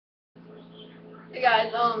Hey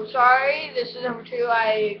guys, sorry, this is number two.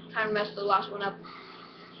 I kind of messed the last one up,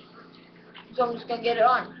 so I'm just gonna get it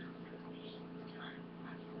on.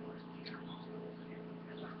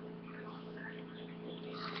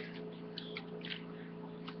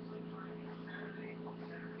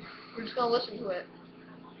 We're just gonna listen to it.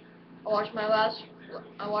 I watched my last,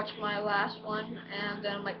 I watched my last one, and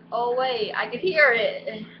then I'm like, oh wait, I could hear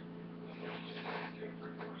it.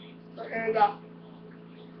 So here we go.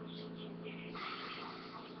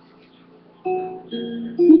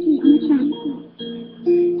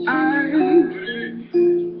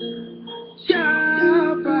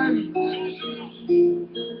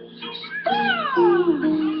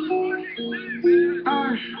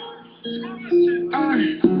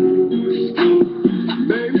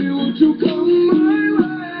 Baby, won't you come my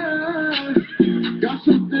way? Got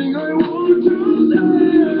something I want to say.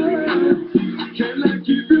 Can I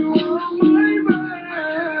keep you on my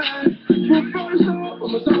mind? But first off,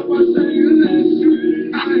 I'ma start by saying this.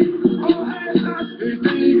 Oh, hey, they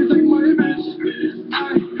think you can take my bitch.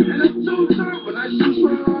 And I'm too tough when I shoot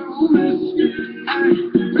for I won't miss.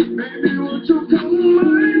 Baby, won't you come my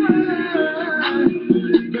way?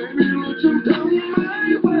 Baby, won't you come my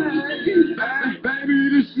way? Baby,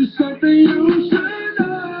 this is something you should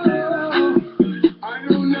know. I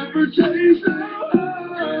don't ever chase no,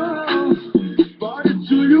 but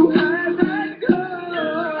until you had that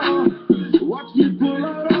girl, watch me pull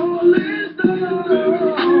out all this stuff,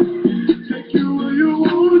 take you where you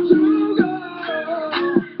want to go,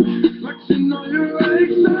 flexing on your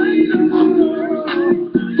excitement,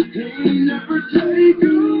 he ain't never take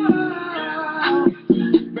you out,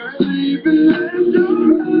 barely even left your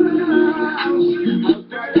house. I'll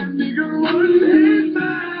try that nigga run his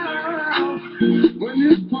mouth when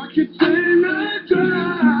his pockets in the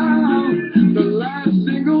ground. The last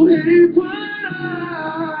single he put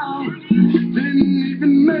out didn't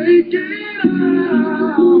even make it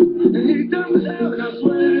out, and he dumb as hell, and I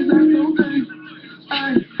swear that's no thing.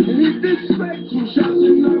 And he disrespect some shots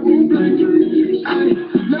and I won't blink.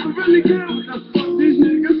 Never really care what the fuck these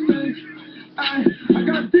niggas think. I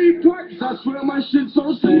got deep pockets, I swear my shit's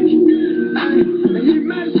so sick. And he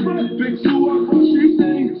mad as fuck, picks you up when she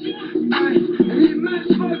sings. And he mad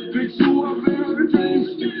as fuck, picks you up in her dreams.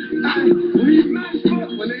 And he mad as fuck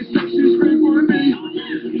when they say she scream for me.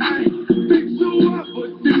 Picks you up,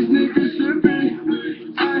 but these niggas should be.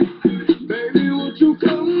 Baby, won't you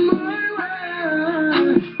come my way?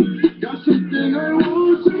 Got something I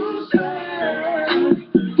want to say.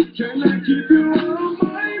 Can I keep you on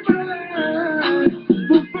my bed?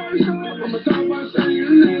 But first off, I'ma start by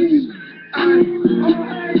saying this. Oh,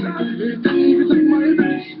 hey, they think you can take my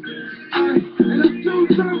bitch. And I'm too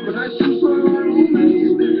tough when I shoot so I won't miss.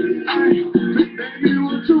 Baby,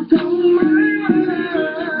 won't you come my way?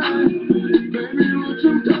 Baby, won't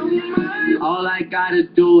you come my way? All I gotta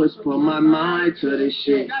do is put my mind to this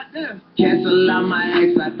shit. Cancel out my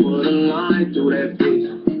ex, I put a line through that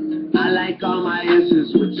bitch. I like all my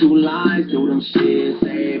S's with two lines through them shits.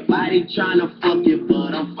 Everybody tryna fuck you,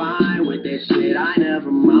 but I'm fine with that shit. I never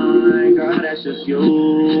mind, girl, that's just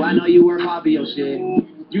you. I know you work hard for your shit.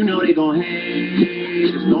 You know they gon'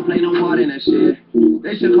 hate, just don't play no part in that shit.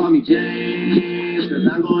 They should call me James, cause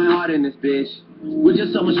I'm going hard in this bitch. We're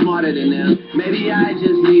just so much smarter than them. Maybe I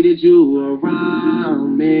just needed you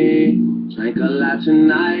around me. Drank a lot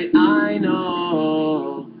tonight, I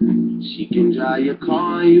know. She can drive your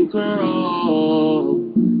car and you can roll.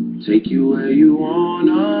 Take you where you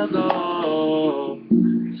wanna go.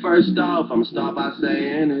 First off, I'ma start by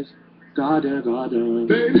saying this. Goddamn, goddamn.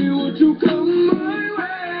 Baby, won't you come my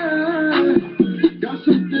way? Got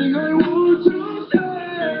something I want to say.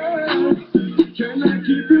 Can I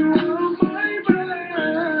keep you on my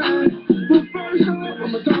bed? But first off,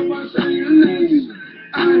 I'ma start by saying this.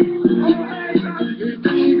 Oh, hey, they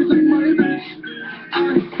think you can take my bitch.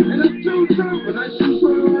 And I'm too tough when I shoot so I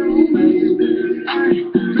won't miss.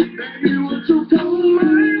 Baby, won't you come my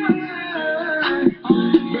way?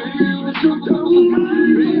 Baby, won't you come my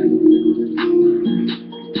way?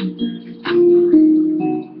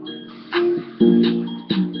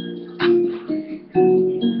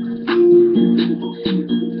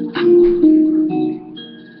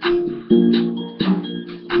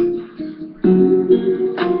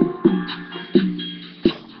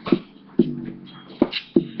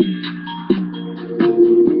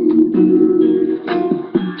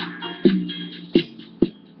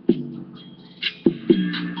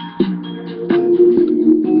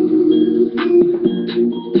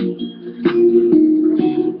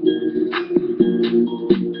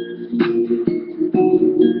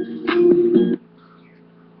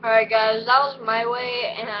 Alright guys, that was my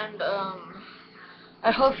way, and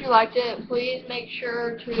I hope you liked it. Please make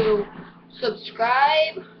sure to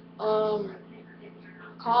subscribe,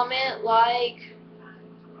 comment, like.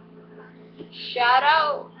 Shout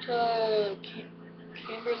out to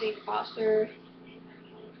Kimberly Foster,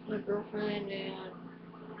 my girlfriend, and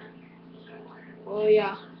well,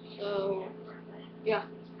 yeah. So, yeah.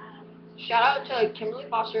 Shout out to Kimberly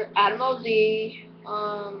Foster, Adam OZ,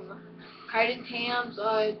 Kaiden Tams.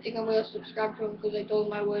 I think I'm gonna subscribe to him because I told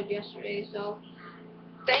him I would yesterday. So,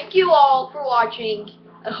 thank you all for watching.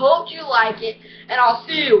 I hope you like it, and I'll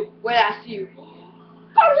see you when I see you.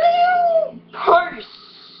 Peace.